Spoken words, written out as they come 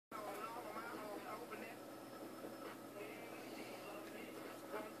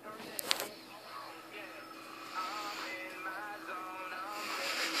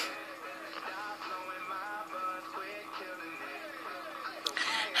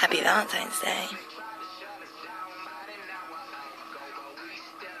Happy Valentine's Day.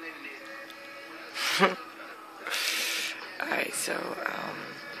 Alright, so,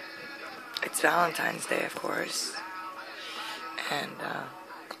 it's Valentine's Day, of course. And,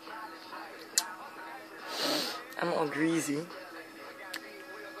 I'm all greasy.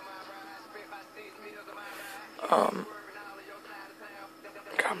 God,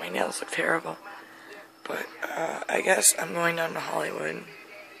 my nails look terrible. But, I guess I'm going down to Hollywood.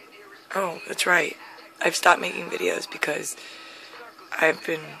 Oh, that's right. I've stopped making videos because I've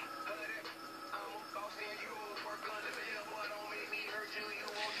been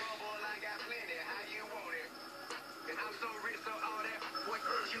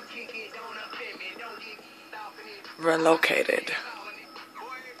relocated.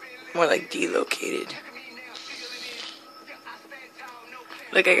 More like delocated.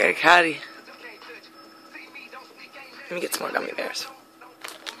 Look, I got a caddy. Let me get some more gummy bears.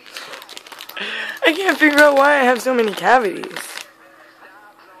 I can't figure out why I have so many cavities.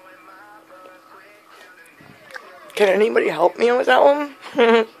 Can anybody help me with that one?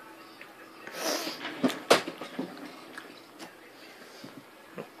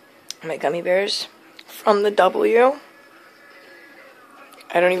 My gummy bears from the W.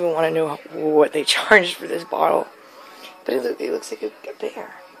 I don't even want to know what they charged for this bottle. But it looks like a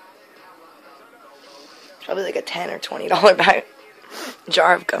bear. Probably like a $10 or $20 bag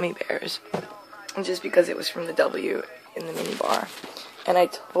jar of gummy bears. And just because it was from the W in the mini bar. And I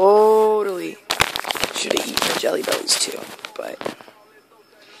totally should have eaten the Jelly Bellies too. But,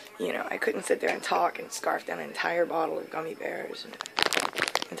 you know, I couldn't sit there and talk and scarf down an entire bottle of gummy bears and an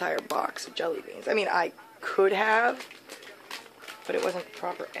entire box of jelly beans. I mean, I could have, but it wasn't the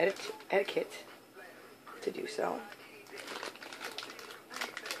proper etiquette to do so.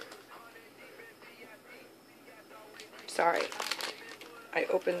 Sorry. I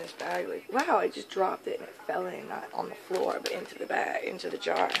opened this bag like, wow, I just dropped it and it fell in, not on the floor, but into the bag, into the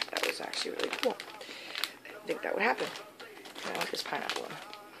jar. That was actually really cool. I didn't think that would happen. I want this pineapple one.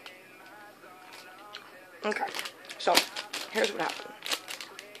 Okay, so here's what happened.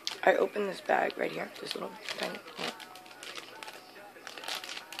 I opened this bag right here, this little tiny one.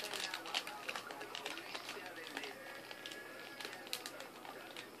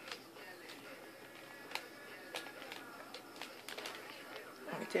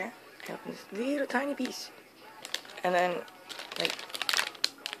 Right there, I opened this little tiny piece. And then, like,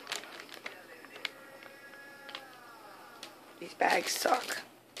 these bags suck.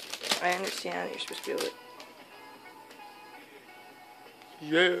 I understand you're supposed to be able to,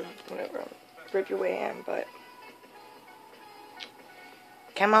 yeah, whatever, rip your way in, but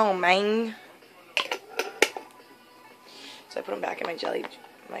come on, man. So I put them back in my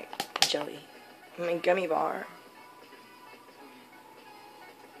gummy bar.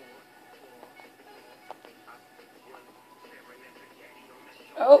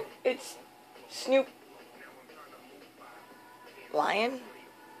 Oh, it's Snoop Lion.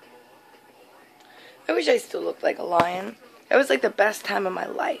 I wish I still looked like a lion. That was like the best time of my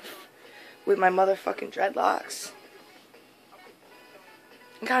life with my motherfucking dreadlocks.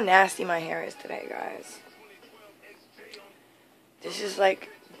 Look how nasty my hair is today, guys. This is like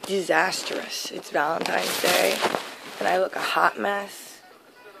disastrous. It's Valentine's Day and I look a hot mess.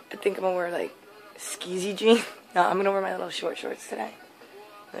 I think I'm gonna wear like skeezy jeans. No, I'm gonna wear my little short shorts today.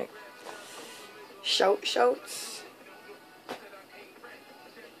 Like shorts.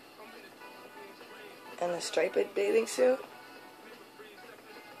 And the striped bathing suit.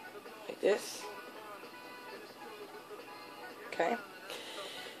 Like this. Okay.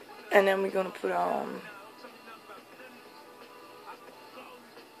 And then we're gonna put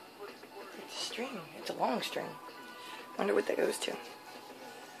it's a string. It's a long string. Wonder what that goes to.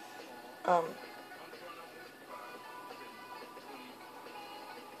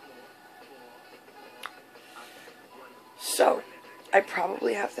 So I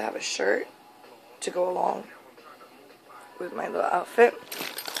probably have to have a shirt to go along with my little outfit.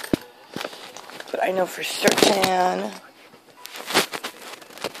 But I know for certain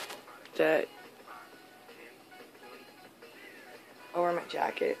that I'll wear my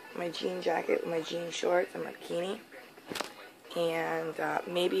jacket, my jean jacket with my jean shorts and my bikini. And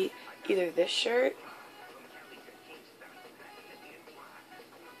maybe either this shirt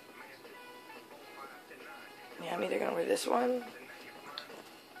yeah, I'm either gonna wear this one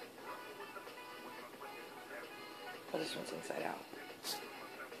or this one's inside out.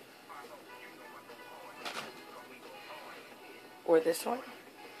 Or this one.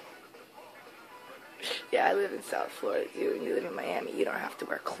 Yeah, I live in South Florida, dude. When you live in Miami, you don't have to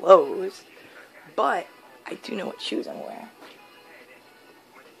wear clothes. But I do know what shoes I'm wearing.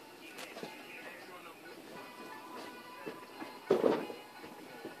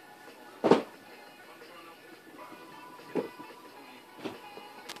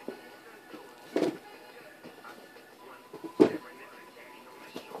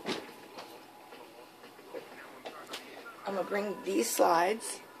 bring these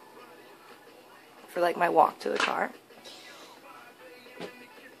slides for like my walk to the car.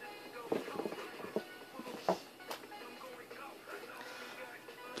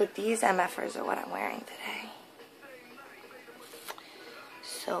 But these MFers are what I'm wearing today.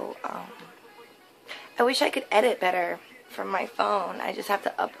 So, I wish I could edit better from my phone. I just have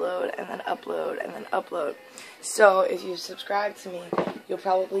to upload and then upload and then upload. So, if you subscribe to me, you'll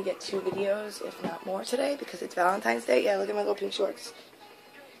probably get 2 videos, if not more, today because it's Valentine's Day. Yeah, look at my little pink shorts.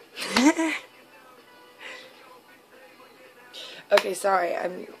 Okay, sorry,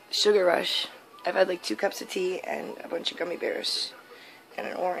 I'm sugar rush. I've had like 2 cups of tea and a bunch of gummy bears and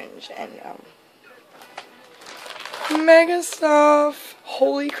an orange and mega stuff.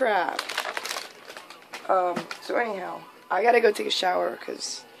 Holy crap. So anyhow, I gotta go take a shower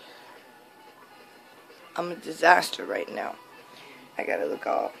because I'm a disaster right now. I gotta look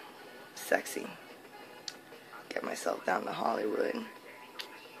all sexy. Get myself down to Hollywood.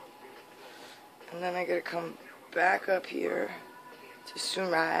 And then I gotta come back up here to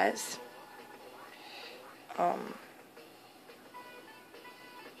Sunrise.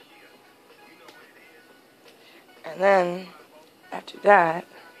 And then, after that,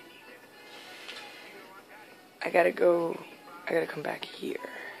 I gotta come back here.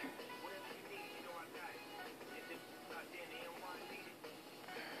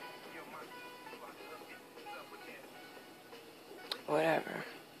 Whatever.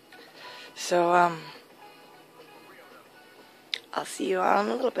 So, I'll see you all in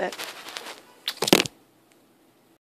a little bit.